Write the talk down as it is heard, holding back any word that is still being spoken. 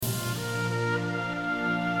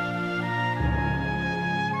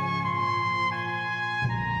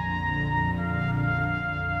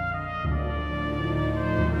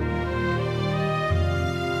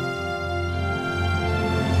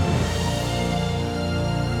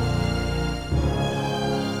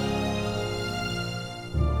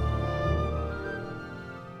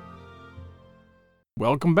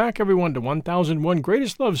Welcome back, everyone, to 1001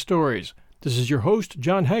 Greatest Love Stories. This is your host,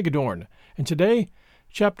 John Hagedorn, and today,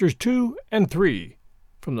 Chapters 2 and 3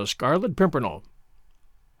 from The Scarlet Pimpernel.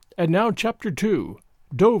 And now, Chapter 2,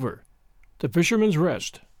 Dover, The Fisherman's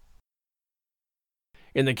Rest.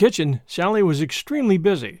 In the kitchen, Sally was extremely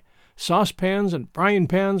busy. Saucepans and frying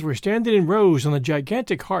pans were standing in rows on the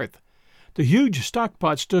gigantic hearth. The huge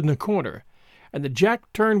stock-pot stood in a corner, and the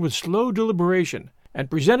jack turned with slow deliberation and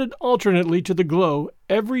presented alternately to the glow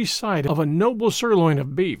every side of a noble sirloin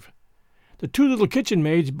of beef. The two little kitchen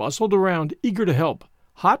maids bustled around, eager to help,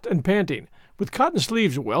 hot and panting, with cotton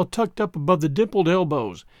sleeves well tucked up above the dimpled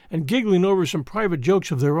elbows, and giggling over some private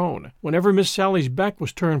jokes of their own, whenever Miss Sally's back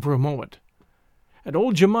was turned for a moment. And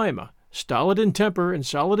old Jemima, stolid in temper and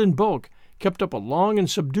solid in bulk, kept up a long and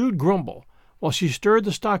subdued grumble, while she stirred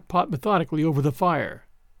the stock-pot methodically over the fire.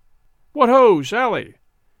 "What ho, Sally!"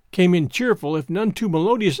 came in cheerful, if none too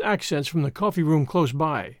melodious accents from the coffee-room close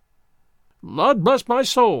by. "Lud bless my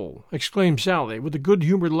soul!" exclaimed Sally, with a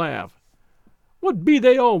good-humored laugh. "What be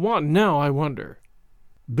they all wantin' now, I wonder?"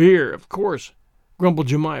 "Beer, of course," grumbled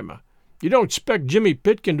Jemima. "You don't 'spect Jimmy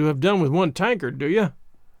Pitkin to have done with one tankard, do you?"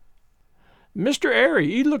 "Mr. Airy,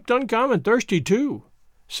 he looked uncommon thirsty, too,"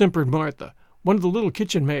 simpered Martha, one of the little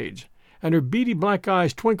kitchen maids, and her beady black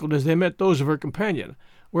eyes twinkled as they met those of her companion,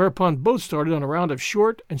 whereupon both started on a round of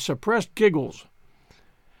short and suppressed giggles.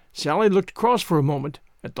 Sally looked cross for a moment,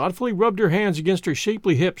 and thoughtfully rubbed her hands against her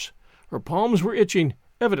shapely hips. Her palms were itching,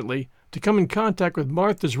 evidently, to come in contact with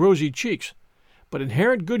Martha's rosy cheeks, but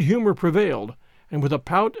inherent good humor prevailed, and with a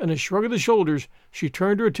pout and a shrug of the shoulders, she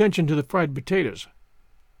turned her attention to the fried potatoes.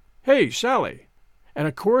 "Hey, Sally!" And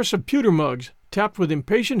a chorus of pewter mugs, tapped with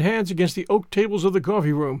impatient hands against the oak tables of the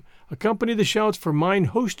coffee-room, accompanied the shouts for mine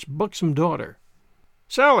host's buxom daughter.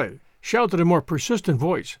 "Sally!" shouted a more persistent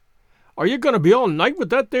voice. "Are you going to be all night with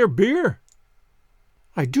that there beer?"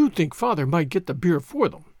 "I do think Father might get the beer for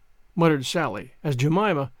them," muttered Sally, as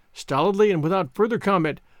Jemima, stolidly and without further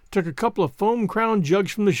comment, took a couple of foam-crowned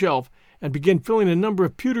jugs from the shelf and began filling a number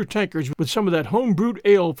of pewter tankards with some of that home-brewed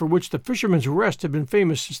ale for which the Fisherman's Rest had been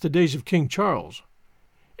famous since the days of King Charles.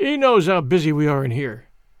 "He knows how busy we are in here."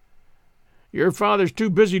 "Your father's too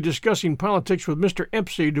busy discussing politics with Mr.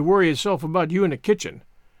 Empsey to worry himself about you in the kitchen,"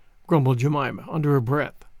 grumbled Jemima under her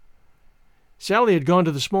breath. Sally had gone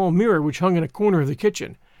to the small mirror which hung in a corner of the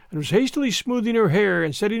kitchen, and was hastily smoothing her hair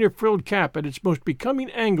and setting her frilled cap at its most becoming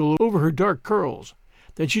angle over her dark curls.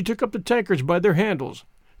 Then she took up the tankards by their handles,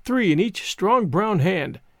 3 in each strong brown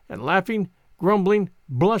hand, and laughing, grumbling,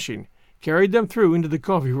 blushing, carried them through into the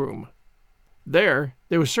coffee-room. There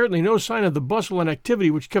was certainly no sign of the bustle and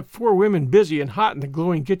activity which kept 4 women busy and hot in the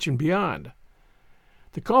glowing kitchen beyond.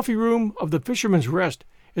 The coffee-room of the Fisherman's Rest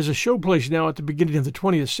is a showplace now at the beginning of the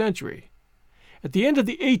 20th century. At the end of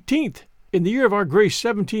the 18th, in the year of our grace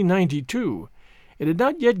 1792, it had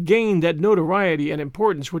not yet gained that notoriety and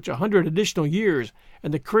importance which 100 additional years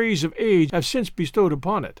and the craze of age have since bestowed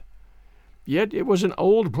upon it. Yet it was an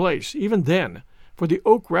old place, even then, for the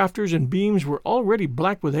oak rafters and beams were already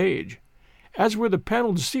black with age, as were the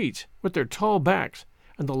panelled seats with their tall backs,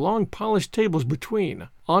 and the long polished tables between,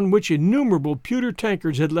 on which innumerable pewter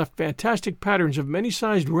tankards had left fantastic patterns of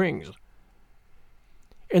many-sized rings.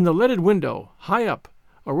 In the leaded window, high up,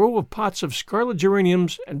 a row of pots of scarlet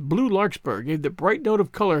geraniums and blue larkspur gave the bright note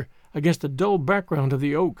of color against the dull background of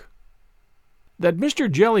the oak. That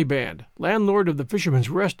Mr. Jellyband, landlord of the Fisherman's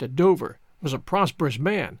Rest at Dover, was a prosperous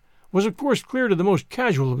man, was of course clear to the most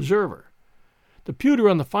casual observer. The pewter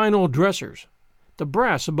on the fine old dressers, the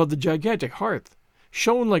brass above the gigantic hearth,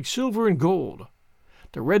 shone like silver and gold.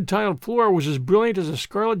 The red-tiled floor was as brilliant as a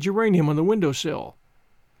scarlet geranium on the window-sill.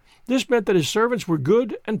 This meant that his servants were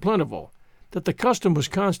good and plentiful, that the custom was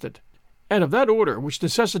constant, and of that order which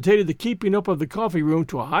necessitated the keeping up of the coffee-room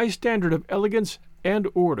to a high standard of elegance and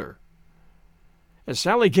order. As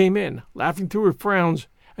Sally came in, laughing through her frowns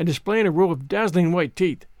and displaying a row of dazzling white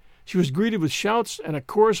teeth, she was greeted with shouts and a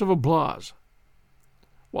chorus of applause.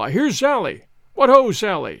 "Why, here's Sally! What ho,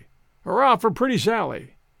 Sally! Hurrah for pretty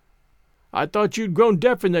Sally!" "I thought you'd grown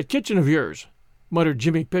deaf in that kitchen of yours," muttered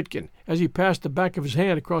Jimmy Pitkin, as he passed the back of his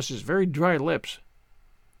hand across his very dry lips.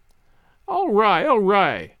 All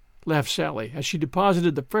right," laughed Sally, as she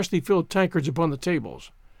deposited the freshly filled tankards upon the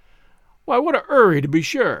tables. "Why, what a hurry, to be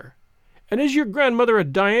sure! And is your grandmother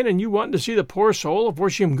a-dying, and you wanting to see the poor soul afore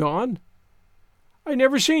she'm gone? I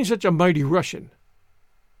never seen such a mighty Russian."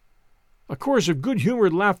 A chorus of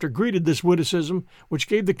good-humored laughter greeted this witticism, which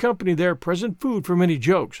gave the company there present food for many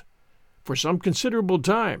jokes, for some considerable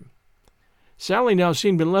time. Sally now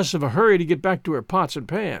seemed in less of a hurry to get back to her pots and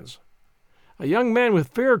pans. A young man with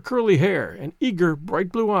fair curly hair and eager,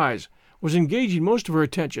 bright blue eyes was engaging most of her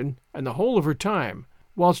attention and the whole of her time,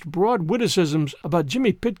 whilst broad witticisms about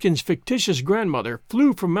Jimmy Pitkin's fictitious grandmother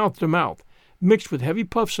flew from mouth to mouth, mixed with heavy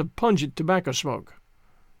puffs of pungent tobacco smoke.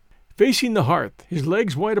 Facing the hearth, his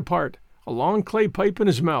legs wide apart, a long clay pipe in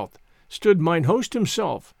his mouth, stood mine host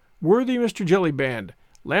himself, worthy Mr. Jellyband,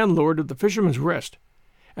 landlord of the Fisherman's Rest,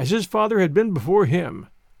 as his father had been before him,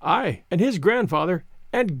 aye, and his grandfather,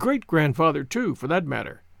 and great-grandfather too, for that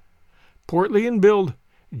matter. Portly in build,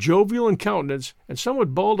 jovial in countenance, and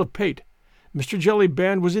somewhat bald of pate, Mr.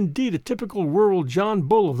 Jellyband was indeed a typical rural John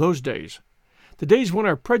Bull of those days, the days when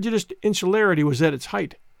our prejudiced insularity was at its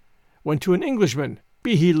height, when to an Englishman,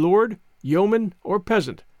 be he lord, yeoman, or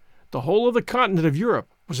peasant, the whole of the continent of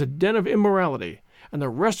Europe was a den of immorality, and the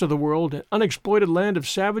rest of the world an unexploited land of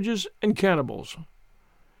savages and cannibals.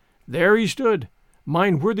 There he stood,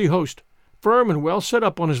 mine worthy host, firm and well set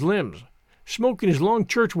up on his limbs, smoking his long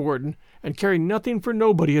churchwarden, and caring nothing for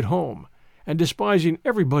nobody at home, and despising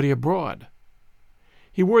everybody abroad.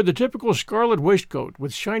 He wore the typical scarlet waistcoat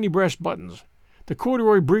with shiny brass buttons, the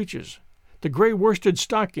corduroy breeches, the grey worsted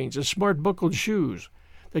stockings and smart buckled shoes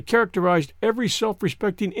that characterized every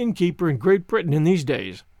self-respecting innkeeper in Great Britain in these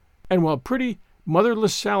days, and while pretty,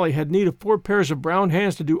 motherless Sally had need of 4 pairs of brown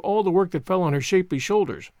hands to do all the work that fell on her shapely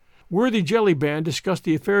shoulders, worthy Jellyband discussed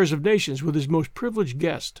the affairs of nations with his most privileged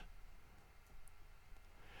guest.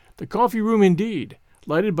 The coffee-room, indeed,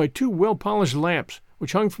 lighted by 2 well-polished lamps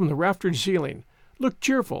which hung from the raftered ceiling, looked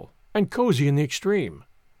cheerful and cozy in the extreme.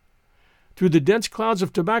 Through the dense clouds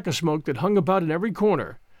of tobacco smoke that hung about in every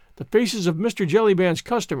corner, the faces of Mr. Jellyband's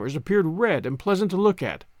customers appeared red and pleasant to look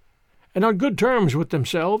at, and on good terms with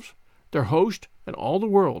themselves, their host, and all the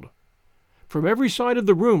world. From every side of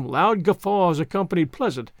the room loud guffaws accompanied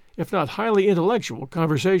pleasant, if not highly intellectual,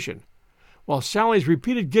 conversation, while Sally's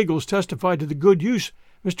repeated giggles testified to the good use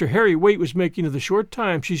Mr. Harry Waite was making of the short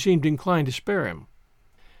time she seemed inclined to spare him.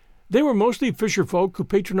 They were mostly fisher folk who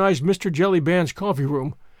patronized Mr. Jellyband's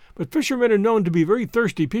coffee-room, but fishermen are known to be very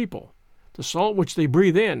thirsty people. The salt which they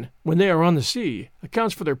breathe in, when they are on the sea,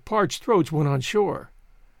 accounts for their parched throats when on shore.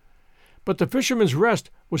 But the Fisherman's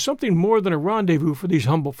Rest was something more than a rendezvous for these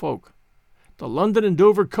humble folk. The London and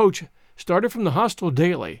Dover coach started from the hostel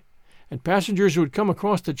daily, and passengers who had come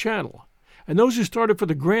across the Channel, and those who started for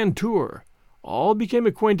the grand tour, all became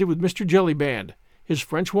acquainted with Mr. Jellyband, his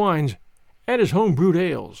French wines, and his home-brewed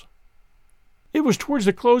ales. It was towards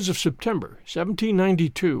the close of September,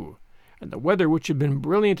 1792, and the weather, which had been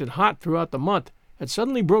brilliant and hot throughout the month, had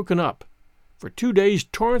suddenly broken up. For 2 days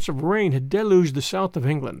torrents of rain had deluged the south of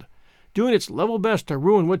England, doing its level best to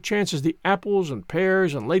ruin what chances the apples and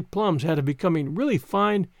pears and late plums had of becoming really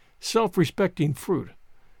fine, self-respecting fruit.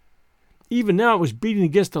 Even now it was beating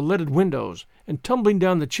against the leaded windows and tumbling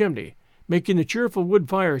down the chimney, making the cheerful wood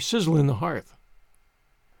fire sizzle in the hearth.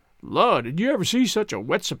 "Law, did you ever see such a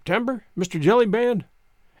wet September, Mr. Jellyband?"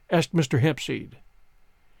 asked Mr. Hempseed.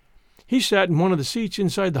 He sat in one of the seats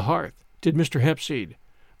inside the hearth, did Mr. Hempseed,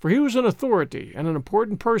 for he was an authority and an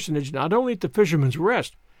important personage not only at the Fisherman's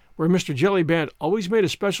Rest, where Mr. Jellyband always made a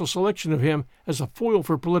special selection of him as a foil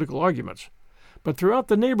for political arguments, but throughout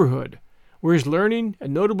the neighborhood, where his learning,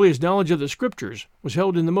 and notably his knowledge of the Scriptures, was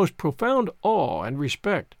held in the most profound awe and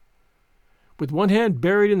respect. With one hand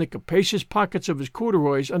buried in the capacious pockets of his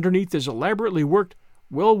corduroys underneath his elaborately worked,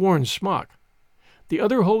 well-worn smock, the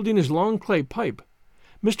other holding his long clay pipe,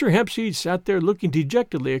 Mr. Hempseed sat there looking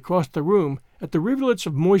dejectedly across the room at the rivulets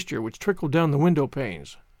of moisture which trickled down the window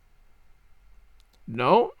panes.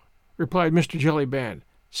 "No," replied Mr. Jellyband,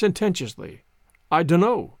 sententiously. "I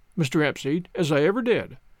dunno, Mr. Hempseed, as I ever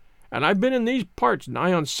did, and I've been in these parts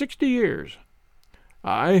nigh on 60 years.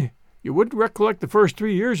 Aye, you wouldn't recollect the first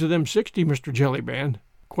 3 years of them 60, Mr. Jellyband,"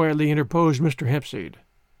 quietly interposed Mr. Hempseed.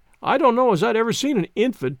 "I don't know as I'd ever seen an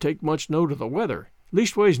infant take much note of the weather,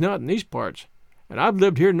 leastways not in these parts, and I've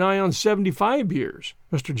lived here nigh on 75 years,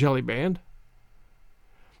 Mr. Jellyband."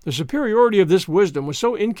 The superiority of this wisdom was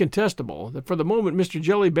so incontestable that for the moment Mr.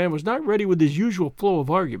 Jellyband was not ready with his usual flow of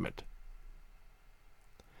argument.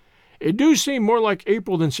 "It do seem more like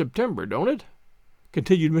April than September, don't it?"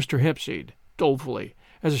 continued Mr. Hempseed, dolefully,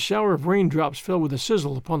 as a shower of raindrops fell with a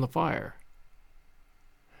sizzle upon the fire.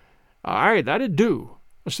 "Aye, that it do,"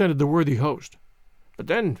 assented the worthy host. "But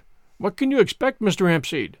then, what can you expect, Mr.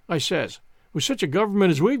 Hempseed, I says, with such a government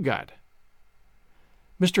as we've got?"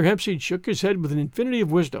 Mr. Hempseed shook his head with an infinity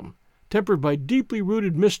of wisdom, tempered by deeply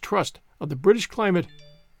rooted mistrust of the British climate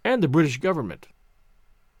and the British government.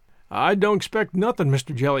 "I don't expect nothing,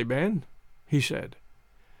 Mr. Jellyband," he said.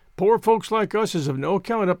 "Poor folks like us is of no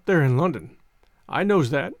account up there in London. I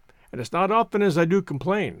knows that, and it's not often as I do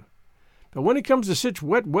complain. But when it comes to sich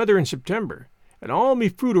wet weather in September, and all me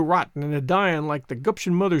fruit a-rottin' and a-dyin' like the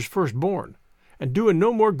guption mother's firstborn, and doin'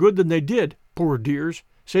 no more good than they did, poor dears,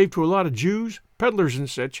 save to a lot of Jews, peddlers and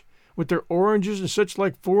sich, with their oranges and such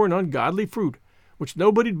like foreign ungodly fruit, which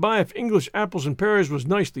nobody'd buy if English apples and pears was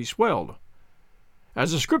nicely swelled.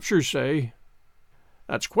 As the Scriptures say—"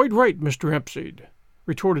 "That's quite right, Mr. Hempseed,"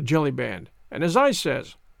 retorted Jellyband, "and as I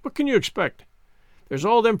says, what can you expect? There's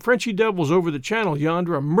all them Frenchy devils over the channel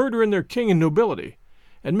yonder a-murderin' their king and nobility,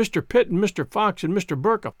 and Mr. Pitt and Mr. Fox and Mr.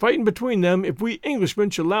 Burke a-fightin' between them if we Englishmen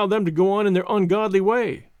should allow them to go on in their ungodly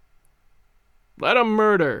way." "Let 'em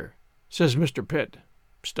murder," says Mr. Pitt.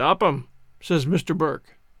 "Stop 'em," says Mr.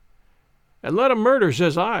 Burke. "And let 'em murder,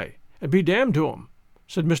 says I, and be damned to 'em,"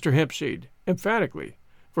 said Mr. Hempseed, emphatically,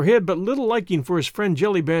 for he had but little liking for his friend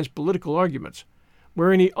Jellyband's political arguments,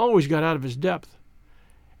 wherein he always got out of his depth,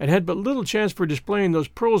 and had but little chance for displaying those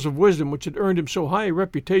pearls of wisdom which had earned him so high a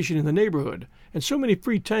reputation in the neighborhood, and so many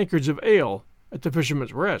free tankards of ale at the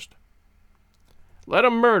Fisherman's Rest. "Let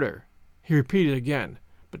 'em murder," he repeated again,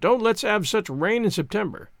 "but don't let's 'ave such rain in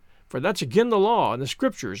September, for that's agin the law and the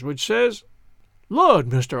Scriptures, which says—" "Lud,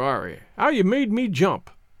 Mr. Ari, how you made me jump!"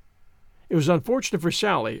 It was unfortunate for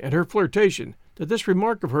Sally and her flirtation that this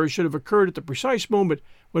remark of hers should have occurred at the precise moment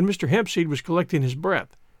when Mr. Hempseed was collecting his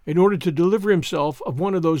breath, in order to deliver himself of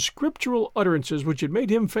one of those scriptural utterances which had made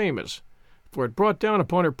him famous, for it brought down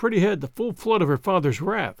upon her pretty head the full flood of her father's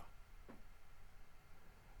wrath.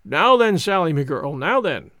 "Now then, Sally, me girl, now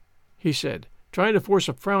then," he said, trying to force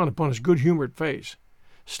a frown upon his good-humored face.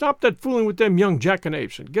 "Stop that fooling with them young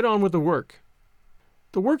jackanapes and get on with the work."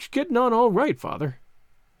 "The work's getting on all right, father."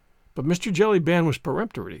 But Mr. Jellyband was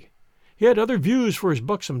peremptory. He had other views for his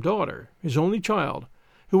buxom daughter, his only child,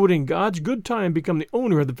 who would in God's good time become the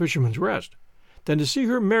owner of the Fisherman's Rest, than to see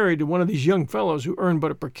her married to one of these young fellows who earned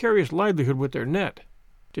but a precarious livelihood with their net.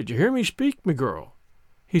 "Did you hear me speak, me girl?"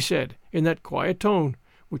 he said, in that quiet tone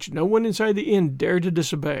which no one inside the inn dared to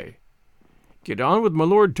disobey. "Get on with my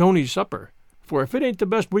Lord Tony's supper, for if it ain't the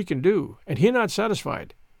best we can do, and he not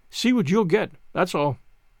satisfied, see what you'll get, that's all."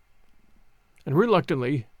 And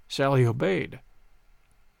reluctantly Sally obeyed.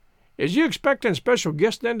 "Is you expectin' special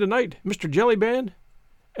guest then tonight, Mr. Jellyband?"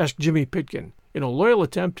 asked Jimmy Pitkin, in a loyal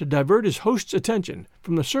attempt to divert his host's attention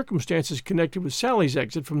from the circumstances connected with Sally's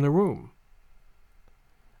exit from the room.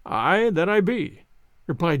 "Aye, that I be,"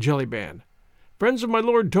 replied Jellyband. "Friends of my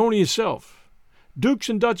Lord Tony hisself, dukes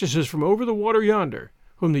and duchesses from over the water yonder,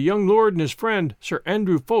 whom the young lord and his friend Sir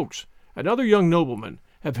Andrew Ffoulkes and other young noblemen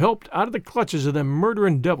have helped out of the clutches of them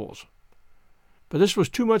murderin' devils." But this was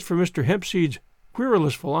too much for Mr. Hempseed's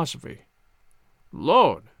querulous philosophy.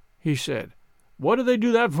 "Lord," he said, "what do they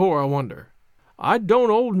do that for, I wonder? I don't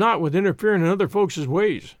hold not with interfering in other folks'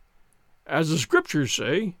 ways. As the Scriptures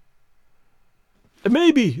say—"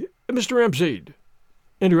 "Maybe, Mr. Hempseed,"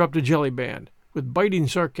 interrupted Jellyband, with biting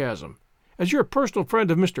sarcasm, "as you're a personal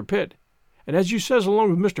friend of Mr. Pitt, and as you says along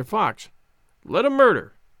with Mr. Fox, let 'em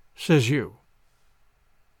murder, says you."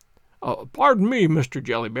 "Pardon me, Mr.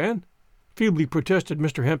 Jellyband," feebly protested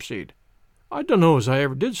Mr. Hempseed. "I dunno as I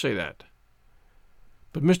ever did say that."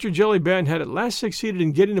 But Mr. Jellyband had at last succeeded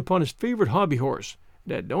in getting upon his favorite hobby horse,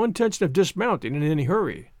 and had no intention of dismounting in any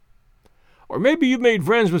hurry. "Or maybe you've made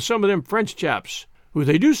friends with some of them French chaps, who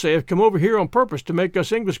they do say have come over here on purpose to make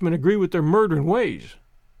us Englishmen agree with their murderin' ways."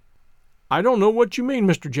 "I don't know what you mean,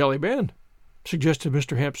 Mr. Jellyband," suggested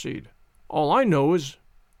Mr. Hempseed. All I know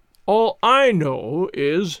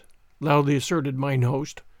is, loudly asserted mine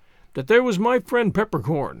host, that there was my friend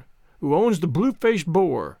Peppercorn, who owns the Blue-Faced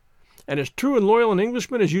Boar, and as true and loyal an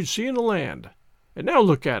Englishman as you'd see in the land. And now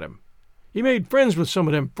look at him. He made friends with some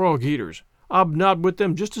of them frog-eaters, obnobbed with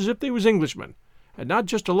them just as if they was Englishmen, and not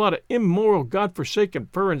just a lot of immoral, God-forsaken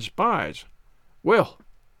furrin spies. Well,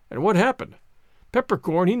 and what happened?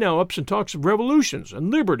 Peppercorn, he now ups and talks of revolutions and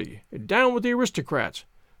liberty, and down with the aristocrats,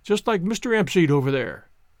 just like Mr. Hempseed over there."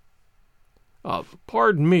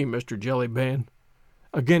 "Pardon me, Mr. Jellyband,"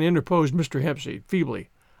 again interposed Mr. Hempseed, feebly.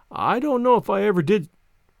 "I don't know if I ever did—"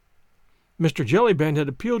 Mr. Jellyband had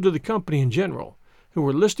appealed to the company in general, who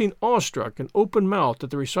were listening awestruck and open-mouthed at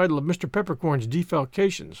the recital of Mr. Peppercorn's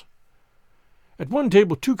defalcations. At one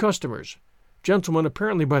table 2 customers, gentlemen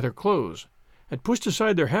apparently by their clothes, had pushed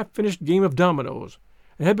aside their half-finished game of dominoes,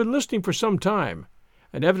 and had been listening for some time,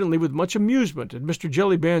 and evidently with much amusement at Mr.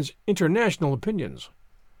 Jellyband's international opinions.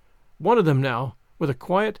 One of them now, with a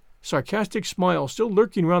quiet, sarcastic smile still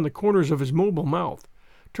lurking round the corners of his mobile mouth,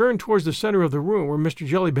 turned towards the center of the room where Mr.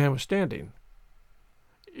 Jellyband was standing.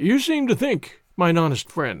 "You seem to think, mine honest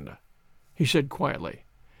friend," he said quietly,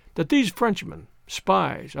 "that these Frenchmen,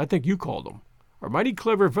 spies, I think you call them, are mighty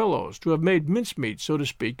clever fellows to have made mincemeat, so to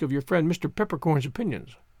speak, of your friend Mr. Peppercorn's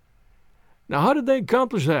opinions." Now how did they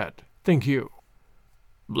accomplish that, think you?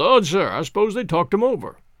 Blood, sir, I suppose they talked 'em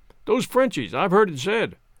over. Those Frenchies, I've heard it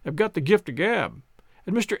said, have got the gift of gab,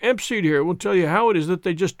 and Mr. Hempseed here will tell you how it is that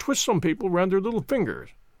they just twist some people round their little fingers.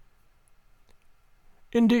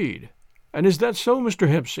 Indeed, and is that so, Mr.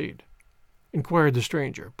 Hempseed? Inquired the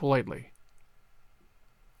stranger, politely.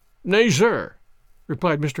 Nay, sir,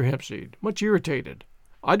 replied Mr. Hempseed, much irritated.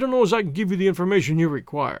 I don't know as I can give you the information you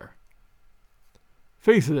require.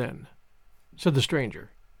 Faith, then, said the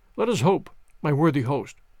stranger, let us hope, my worthy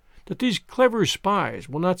host, that these clever spies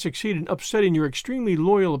will not succeed in upsetting your extremely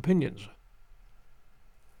loyal opinions.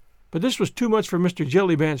 But this was too much for Mr.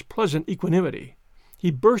 Jellyband's pleasant equanimity.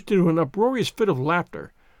 He burst into an uproarious fit of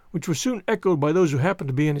laughter, which was soon echoed by those who happened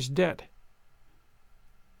to be in his debt.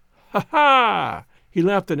 Ha ha! He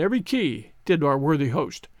laughed in every key, did our worthy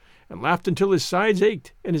host, and laughed until his sides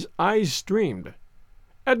ached and his eyes streamed.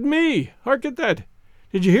 At me! Hark at that!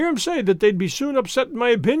 Did you hear him say that they'd be soon upset in my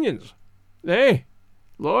opinions? Eh?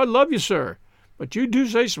 Lord love you, sir, but you do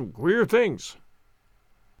say some queer things.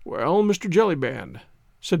 Well, Mr. Jellyband,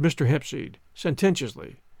 said Mr. Hempseed,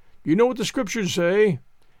 sententiously, you know what the Scriptures say?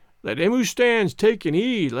 Let him who stands take and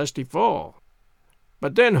heed, lest he fall.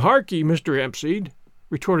 But then hark ye, Mr. Hempseed,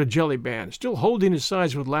 retorted Jellyband, still holding his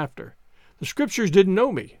sides with laughter. The Scriptures didn't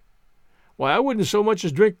know me. Why, I wouldn't so much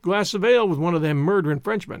as drink a glass of ale with one of them murdering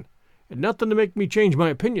Frenchmen, and nothing to make me change my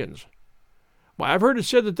opinions. Why, I've heard it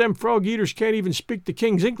said that them frog-eaters can't even speak the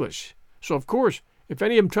king's English, so of course, if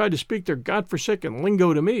any of 'em tried to speak their God-forsaken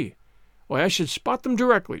lingo to me, why, I should spot them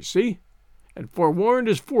directly, see? And forewarned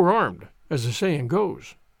is forearmed, as the saying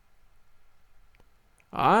goes.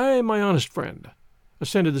 Aye, my honest friend,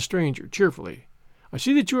 assented the stranger, cheerfully. I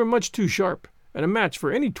see that you are much too sharp, and a match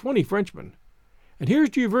for any 20 Frenchmen. And here's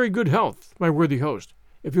to your very good health, my worthy host,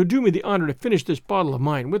 if you'll do me the honor to finish this bottle of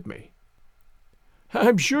mine with me.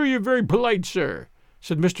 I'm sure you're very polite, sir,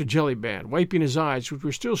 said Mr. Jellyband, wiping his eyes, which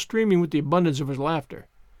were still streaming with the abundance of his laughter.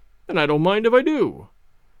 And I don't mind if I do.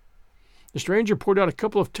 The stranger poured out a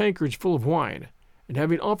couple of tankards full of wine, and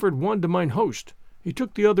having offered one to mine host, he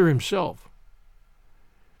took the other himself.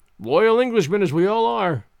 Loyal Englishmen as we all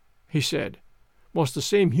are, he said, whilst the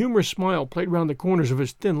same humorous smile played round the corners of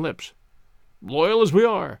his thin lips. Loyal as we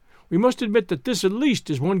are, we must admit that this at least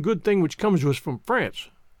is one good thing which comes to us from France.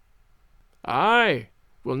 Aye,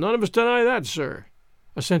 we'll none of us deny that, sir,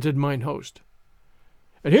 assented mine host.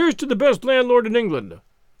 And here's to the best landlord in England,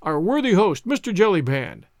 our worthy host, Mr.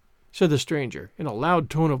 Jellyband, said the stranger, in a loud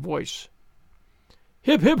tone of voice.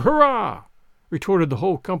 Hip, hip, hurrah! Retorted the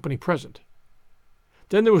whole company present.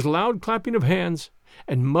 Then there was loud clapping of hands,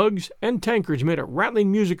 and mugs and tankards made a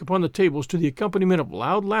rattling music upon the tables to the accompaniment of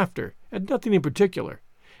loud laughter at nothing in particular,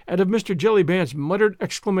 and of Mr. Jellyband's muttered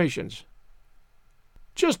exclamations.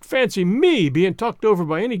 Just fancy me being talked over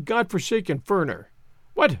by any God-forsaken foreigner.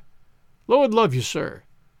 What? Lord love you, sir,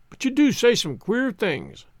 but you do say some queer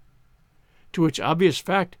things. To which obvious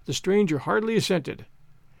fact the stranger hardly assented.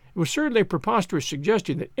 It was certainly a preposterous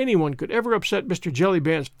suggestion that anyone could ever upset Mr.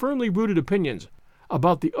 Jellyband's firmly rooted opinions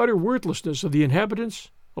about the utter worthlessness of the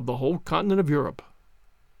inhabitants of the whole continent of Europe.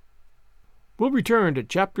 We'll return to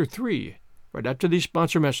Chapter 3 right after these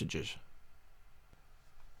sponsor messages.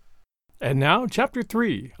 And now, Chapter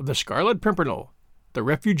 3 of The Scarlet Pimpernel, The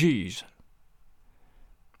Refugees.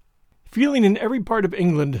 Feeling in every part of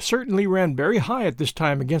England certainly ran very high at this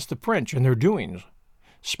time against the French and their doings.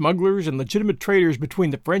 Smugglers and legitimate traders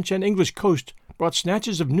between the French and English coast brought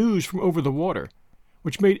snatches of news from over the water,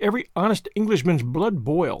 which made every honest Englishman's blood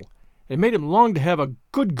boil, and made him long to have a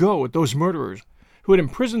good go at those murderers, who had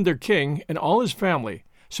imprisoned their king and all his family,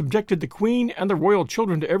 subjected the Queen and the royal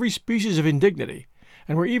children to every species of indignity,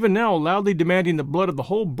 and were even now loudly demanding the blood of the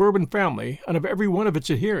whole Bourbon family and of every one of its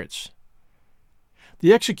adherents.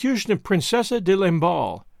 The execution of Princessa de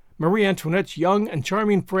Lamballe, Marie Antoinette's young and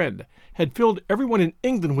charming friend, had filled everyone in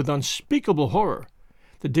England with unspeakable horror.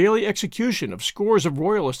 The daily execution of scores of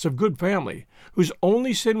royalists of good family, whose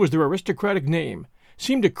only sin was their aristocratic name,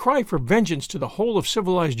 seemed a cry for vengeance to the whole of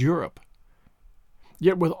civilized Europe.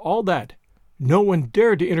 Yet with all that, no one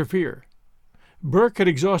dared to interfere. Burke had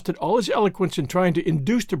exhausted all his eloquence in trying to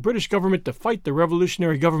induce the British government to fight the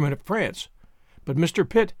revolutionary government of France, but Mr.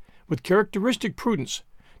 Pitt, with characteristic prudence,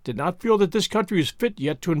 did not feel that this country was fit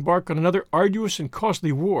yet to embark on another arduous and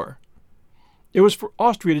costly war. It was for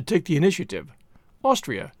Austria to take the initiative,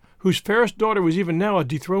 Austria, whose fairest daughter was even now a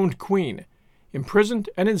dethroned queen, imprisoned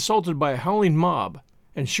and insulted by a howling mob,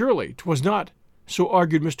 and surely 'twas not, so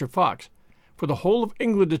argued Mr. Fox, for the whole of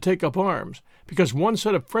England to take up arms, because one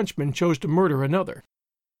set of Frenchmen chose to murder another.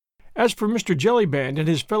 As for Mr. Jellyband and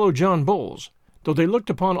his fellow John Bowles, though they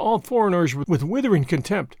looked upon all foreigners with withering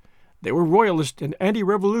contempt, They were royalists and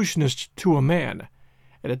anti-revolutionists to a man,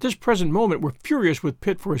 and at this present moment were furious with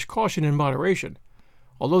Pitt for his caution and moderation,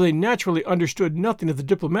 although they naturally understood nothing of the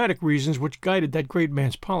diplomatic reasons which guided that great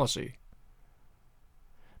man's policy.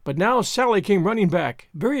 But now Sally came running back,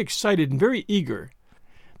 very excited and very eager.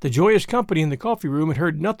 The joyous company in the coffee-room had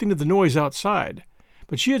heard nothing of the noise outside,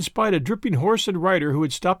 but she had spied a dripping horse and rider who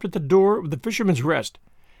had stopped at the door of the Fisherman's Rest,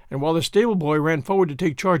 and while the stable-boy ran forward to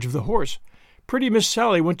take charge of the horse, pretty Miss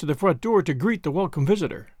Sally went to the front door to greet the welcome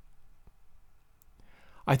visitor.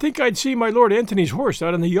 "I think I'd see my Lord Antony's horse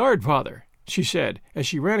out in the yard, father," she said, as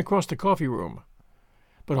she ran across the coffee-room.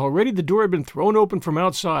 But already the door had been thrown open from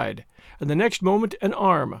outside, and the next moment an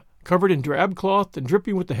arm, covered in drab cloth and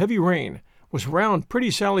dripping with the heavy rain, was round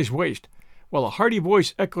pretty Sally's waist, while a hearty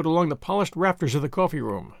voice echoed along the polished rafters of the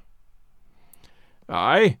coffee-room.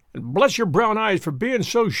 "Aye, and bless your brown eyes for being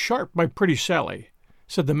so sharp, my pretty Sally,"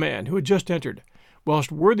 said the man who had just entered,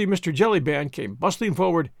 whilst worthy Mr. Jellyband came bustling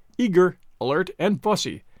forward, eager, alert, and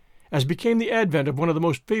fussy, as became the advent of one of the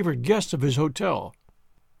most favoured guests of his hotel.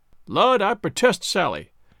 "Lud, I protest,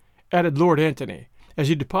 Sally," added Lord Antony, as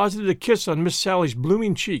he deposited a kiss on Miss Sally's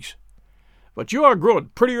blooming cheeks, "but you are growing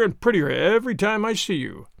prettier and prettier every time I see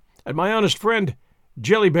you, and my honest friend,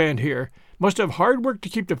 Jellyband here, must have hard work to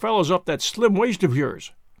keep the fellows off that slim waist of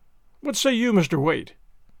yours. What say you, Mr. Waite?"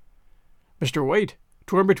 Mr. Waite,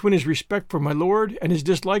 torn between his respect for my lord and his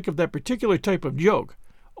dislike of that particular type of joke,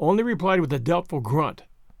 only replied with a doubtful grunt.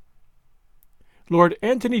 Lord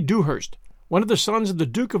Antony Dewhurst, one of the sons of the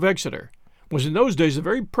Duke of Exeter, was in those days a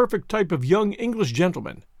very perfect type of young English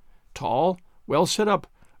gentleman. Tall, well set up,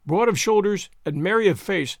 broad of shoulders, and merry of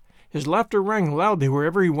face, his laughter rang loudly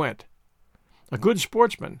wherever he went. A good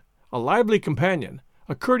sportsman, a lively companion,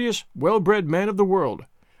 a courteous, well-bred man of the world,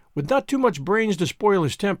 with not too much brains to spoil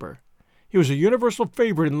his temper, he was a universal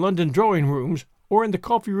favourite in London drawing-rooms or in the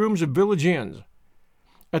coffee-rooms of village inns.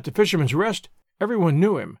 At the Fisherman's Rest, everyone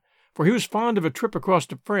knew him, for he was fond of a trip across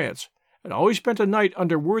to France, and always spent a night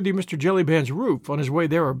under worthy Mr. Jellyband's roof on his way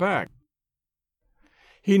there or back.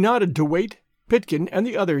 He nodded to Waite, Pitkin, and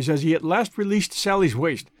the others as he at last released Sally's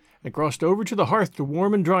waist and crossed over to the hearth to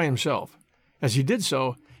warm and dry himself. As he did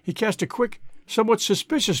so, he cast a quick, somewhat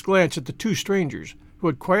suspicious glance at the two strangers, who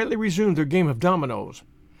had quietly resumed their game of dominoes,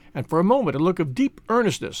 and for a moment a look of deep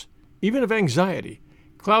earnestness, even of anxiety,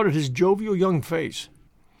 clouded his jovial young face.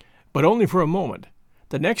 But only for a moment.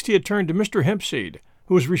 The next he had turned to Mr. Hempseed,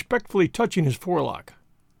 who was respectfully touching his forelock.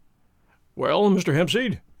 "Well, Mr.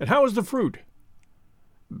 Hempseed, and how is the fruit?"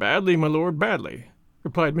 "Badly, my lord, badly,"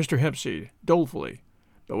 replied Mr. Hempseed, dolefully.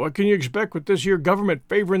 "But what can you expect with this here government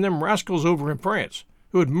favouring them rascals over in France,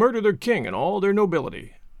 who would murder their king and all their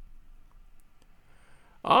nobility?"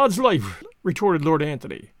 "Odds life," retorted Lord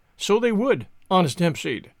Antony, "so they would, honest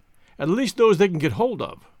Hempseed, at least those they can get hold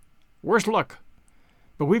of. Worse luck.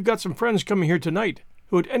 But we've got some friends coming here tonight,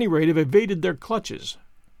 who at any rate have evaded their clutches."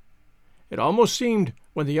 It almost seemed,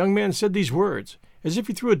 when the young man said these words, as if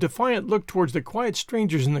he threw a defiant look towards the quiet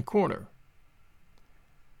strangers in the corner.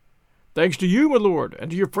 "Thanks to you, my lord,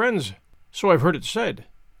 and to your friends, so I've heard it said,"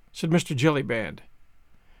 said Mr. Jellyband.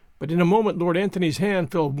 But in a moment Lord Antony's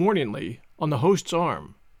hand fell warningly on the host's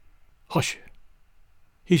arm. "Hush,"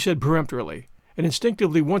 he said peremptorily, and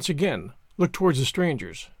instinctively once again looked towards the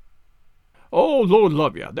strangers. "Oh, Lord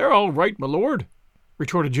love you, they're all right, my lord,"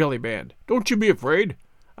 retorted Jellyband. "Don't you be afraid.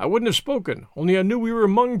 I wouldn't have spoken, only I knew we were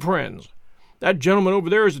among friends. That gentleman over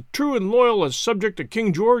there is as true and loyal a subject to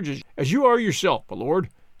King George as you are yourself, my lord,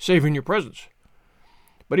 save in your presence.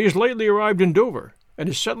 But he has lately arrived in Dover, and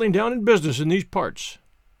is settling down in business in these parts."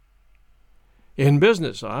 "In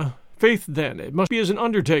business, ah? Faith, then, it must be as an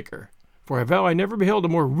undertaker, for I vow I never beheld a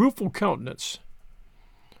more rueful countenance."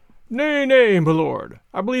 "Nay, nay, my lord,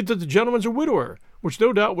 I believe that the gentleman's a widower, which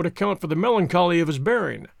no doubt would account for the melancholy of his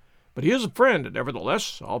bearing. But he is a friend,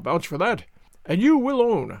 nevertheless, I'll vouch for that. And you will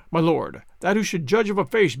own, my lord, that who should judge of a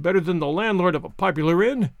face better than the landlord of a popular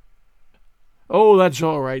inn?" "Oh, that's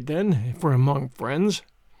all right, then, if we're among friends,"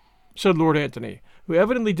 said Lord Antony, who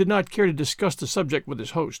evidently did not care to discuss the subject with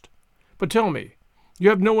his host. "But tell me, you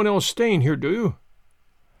have no one else staying here, do you?"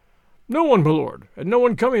 "No one, my lord, and no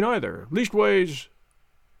one coming either. Leastways—"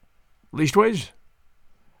 "Leastways?"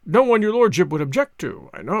 "No one your lordship would object to,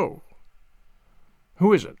 I know."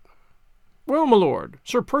 "Who is it?" "Well, my lord,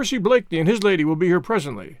 Sir Percy Blakeney and his lady will be here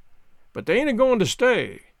presently. But they ain't a-going to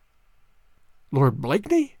stay." "Lord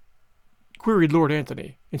Blakeney?" queried Lord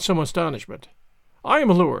Antony, in some astonishment. "Aye,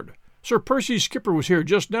 my lord. Sir Percy's skipper was here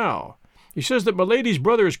just now. He says that my lady's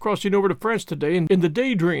brother is crossing over to France today in the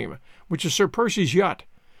Daydream, which is Sir Percy's yacht,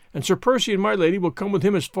 and Sir Percy and my lady will come with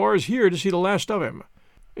him as far as here to see the last of him.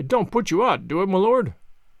 It don't put you out, do it, my lord?"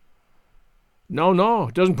 No,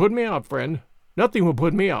 it doesn't put me out, friend. Nothing will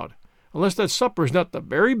put me out, unless that supper is not the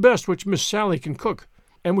very best which Miss Sally can cook,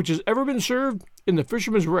 and which has ever been served in the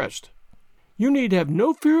Fisherman's Rest." "You need have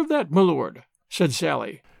no fear of that, my lord," said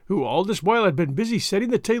Sally, who all this while had been busy setting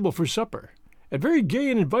the table for supper, and very gay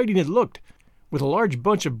and inviting it looked, with a large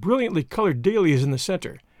bunch of brilliantly colored dahlias in the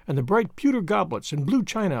center, and the bright pewter goblets and blue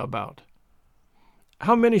china about.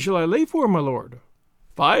 "How many shall I lay for, my lord?"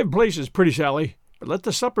 "5 places, pretty Sally, but let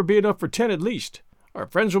the supper be enough for 10 at least. Our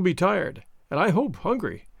friends will be tired, and I hope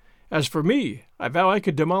hungry. As for me, I vow I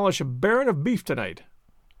could demolish a baron of beef tonight."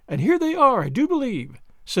 "And here they are, I do believe,"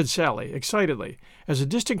 said Sally, excitedly, as a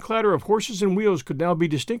distant clatter of horses and wheels could now be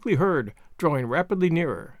distinctly heard, drawing rapidly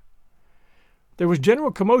nearer. There was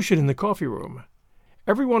general commotion in the coffee-room.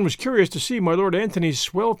 Everyone was curious to see my Lord Antony's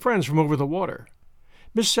swell friends from over the water.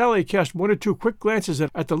 Miss Sally cast 1 or 2 quick glances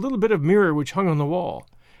at the little bit of mirror which hung on the wall,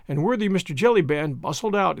 and worthy Mr. Jellyband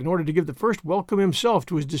bustled out in order to give the first welcome himself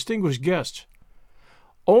to his distinguished guests.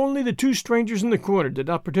 Only the 2 strangers in the corner did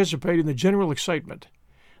not participate in the general excitement.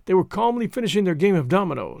 They were calmly finishing their game of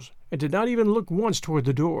dominoes, and did not even look once toward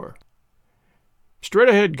the door. "Straight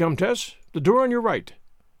ahead, Comtesse, the door on your right,"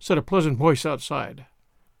 said a pleasant voice outside.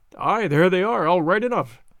 "Aye, there they are, all right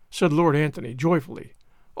enough," said Lord Antony, joyfully.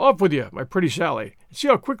 "Off with you, my pretty Sally, and see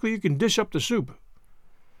how quickly you can dish up the soup."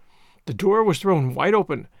 The door was thrown wide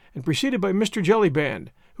open, and preceded by Mr. Jellyband,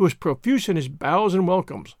 who was profuse in his bows and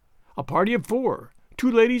welcomes, a party of 4,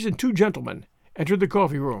 2 ladies and 2 gentlemen, entered the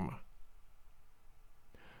coffee-room.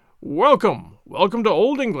 "Welcome to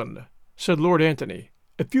Old England," said Lord Antony,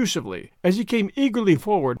 effusively, as he came eagerly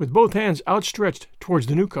forward with both hands outstretched towards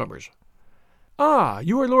the newcomers. "Ah,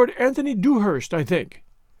 you are Lord Anthony Dewhurst, I think,"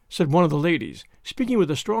 said one of the ladies, speaking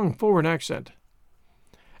with a strong foreign accent.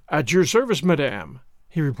 "At your service, madame,"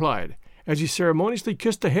 he replied, as he ceremoniously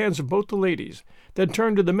kissed the hands of both the ladies, then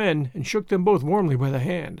turned to the men and shook them both warmly by the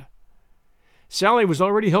hand. Sally was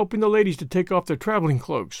already helping the ladies to take off their traveling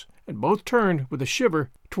cloaks, and both turned, with a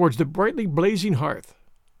shiver, towards the brightly blazing hearth.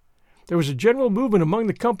 There was a general movement among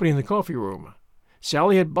the company in the coffee-room.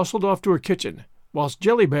 Sally had bustled off to her kitchen, whilst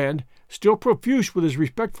Jellyband, still profuse with his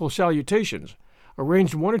respectful salutations,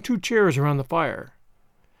 arranged 1 or 2 chairs around the fire.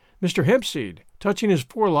 Mr. Hempseed, touching his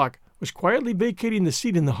forelock, was quietly vacating the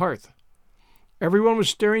seat in the hearth. Everyone was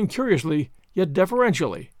staring curiously, yet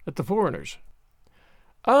deferentially, at the foreigners.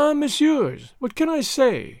 "Ah, messieurs, what can I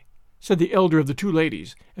say?" said the elder of the 2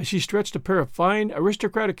 ladies, as she stretched a pair of fine,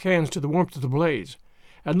 aristocratic hands to the warmth of the blaze,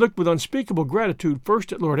 and looked with unspeakable gratitude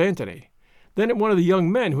first at Lord Antony, then at one of the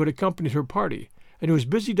young men who had accompanied her party, and who was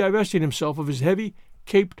busy divesting himself of his heavy,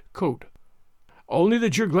 caped coat. "Only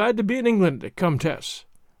that you're glad to be in England, Comtesse,"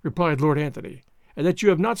 replied Lord Antony, "and that you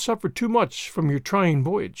have not suffered too much from your trying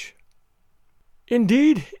voyage."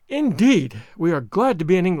 Indeed, we are glad to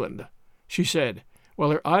be in England," she said,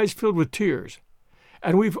 while her eyes filled with tears,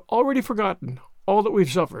 "and we've already forgotten all that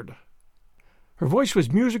we've suffered." Her voice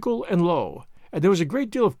was musical and low, and there was a great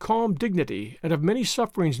deal of calm dignity and of many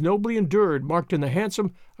sufferings nobly endured marked in the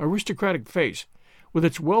handsome, aristocratic face, with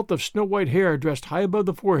its wealth of snow-white hair dressed high above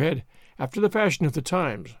the forehead after the fashion of the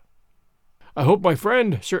times. "I hope my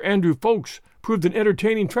friend, Sir Andrew Ffoulkes, proved an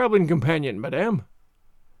entertaining travelling companion, madame."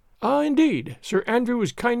 "Ah, indeed, Sir Andrew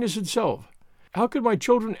was kindness itself. How could my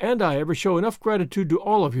children and I ever show enough gratitude to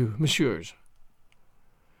all of you, messieurs?"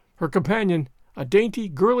 Her companion, a dainty,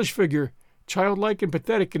 girlish figure, childlike and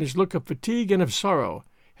pathetic in his look of fatigue and of sorrow,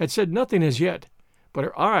 had said nothing as yet, but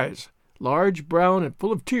her eyes, large, brown, and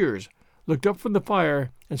full of tears, looked up from the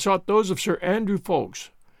fire and sought those of Sir Andrew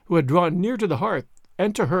Ffoulkes, who had drawn near to the hearth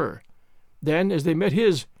and to her. Then, as they met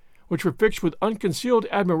his, which were fixed with unconcealed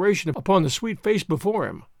admiration upon the sweet face before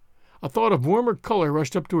him, a thought of warmer color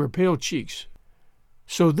rushed up to her pale cheeks.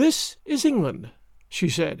 "So this is England," she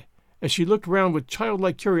said, as she looked round with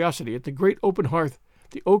childlike curiosity at the great open hearth,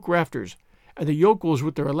 the oak rafters, and the yokels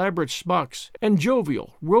with their elaborate smocks and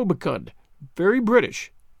jovial, rubicund, very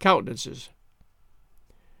British countenances.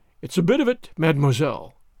 "It's a bit of it,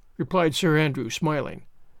 mademoiselle," replied Sir Andrew, smiling,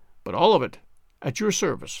 "but all of it at your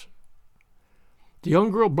service." The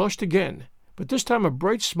young girl blushed again, but this time a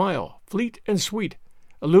bright smile, fleet and sweet,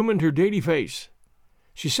 illumined her dainty face.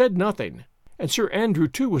 She said nothing, and Sir Andrew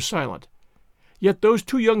too was silent. Yet those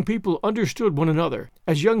 2 young people understood one another,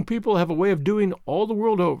 as young people have a way of doing all the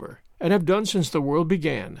world over, and have done since the world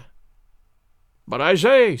began. "But I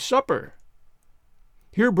say, supper!"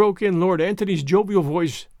 Here broke in Lord Antony's jovial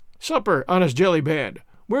voice. "Supper, honest Jellyband!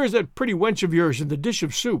 Where is that pretty wench of yours and the dish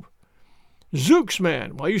of soup? Zooks,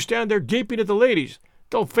 man, while you stand there gaping at the ladies,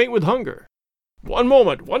 they'll faint with hunger." One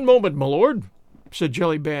moment, my lord," said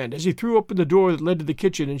Jellyband, as he threw open the door that led to the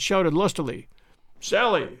kitchen and shouted lustily,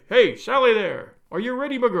 "Sally! Hey, Sally there! Are you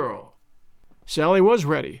ready, my girl?" Sally was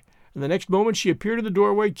ready, and the next moment she appeared in the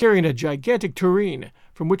doorway carrying a gigantic tureen,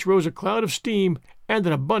 from which rose a cloud of steam and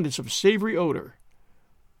an abundance of savory odor.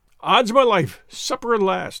 "Odds my life, supper at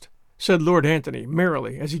last," said Lord Antony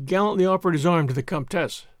merrily, as he gallantly offered his arm to the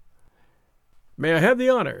Comtesse. "May I have the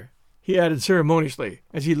honor?" he added ceremoniously,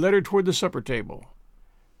 as he led her toward the supper table.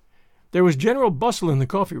 There was general bustle in the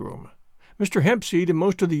coffee-room. Mr. Hempseed and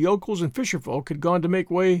most of the yokels and fisherfolk had gone to make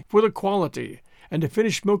way for the quality, and to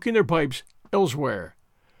finish smoking their pipes elsewhere.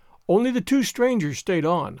 Only the two strangers stayed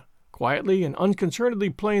on, quietly and unconcernedly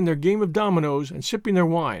playing their game of dominoes and sipping their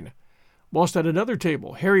wine, whilst at another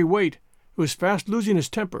table Harry Waite, who was fast losing his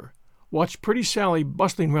temper, watched pretty Sally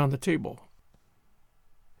bustling round the table.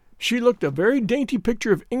 She looked a very dainty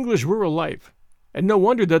picture of English rural life, and no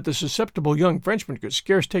wonder that the susceptible young Frenchman could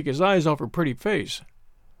scarce take his eyes off her pretty face.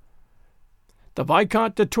 The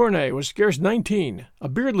Vicomte de Tournay was scarce 19, a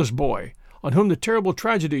beardless boy, on whom the terrible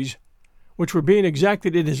tragedies which were being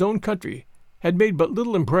exacted in his own country had made but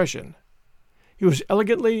little impression. He was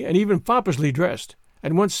elegantly and even foppishly dressed,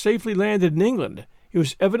 and once safely landed in England, he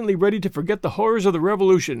was evidently ready to forget the horrors of the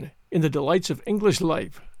Revolution in the delights of English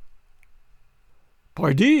life.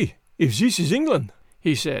 "Pardi, if this is England,"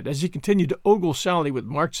 he said, as he continued to ogle Sally with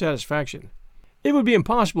marked satisfaction. It would be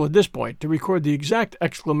impossible at this point to record the exact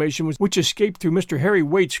exclamation which escaped through Mr. Harry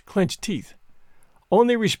Waite's clenched teeth.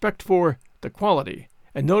 Only respect for the quality,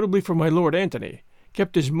 and notably for my Lord Antony,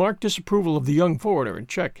 kept his marked disapproval of the young foreigner in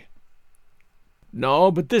check. "No,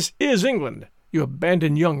 but this is England, you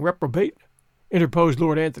abandoned young reprobate," interposed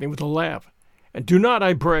Lord Antony with a laugh, "and do not,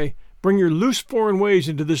 I pray, bring your loose foreign ways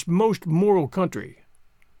into this most moral country."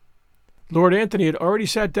 Lord Antony had already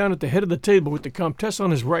sat down at the head of the table with the Comtesse on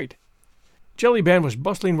his right. Jellyband was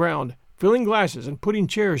bustling round, filling glasses and putting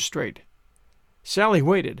chairs straight. Sally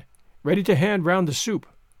waited, ready to hand round the soup.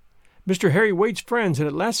 Mr. Harry Waite's friends had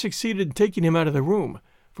at last succeeded in taking him out of the room,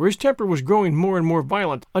 for his temper was growing more and more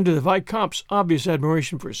violent under the Vicomte's obvious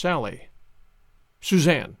admiration for Sally.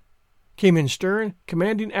 "Suzanne," came in stern,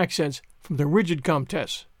 commanding accents from the rigid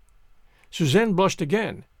Comtesse. Suzanne blushed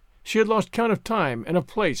again. She had lost count of time and of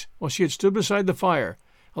place while she had stood beside the fire,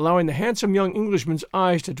 allowing the handsome young Englishman's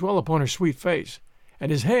eyes to dwell upon her sweet face,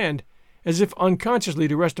 and his hand, as if unconsciously,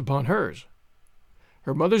 to rest upon hers.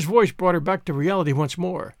 Her mother's voice brought her back to reality once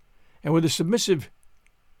more, and with a submissive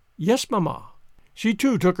 "Yes, mamma," she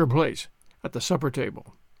too took her place at the supper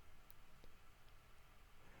table.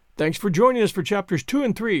 Thanks for joining us for chapters 2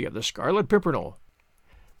 and 3 of The Scarlet Pimpernel.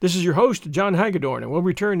 This is your host, John Hagedorn, and we'll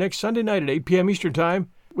return next Sunday night at 8 p.m. Eastern Time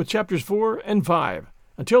with chapters 4 and 5.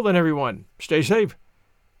 Until then, everyone, stay safe,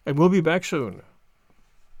 and we'll be back soon.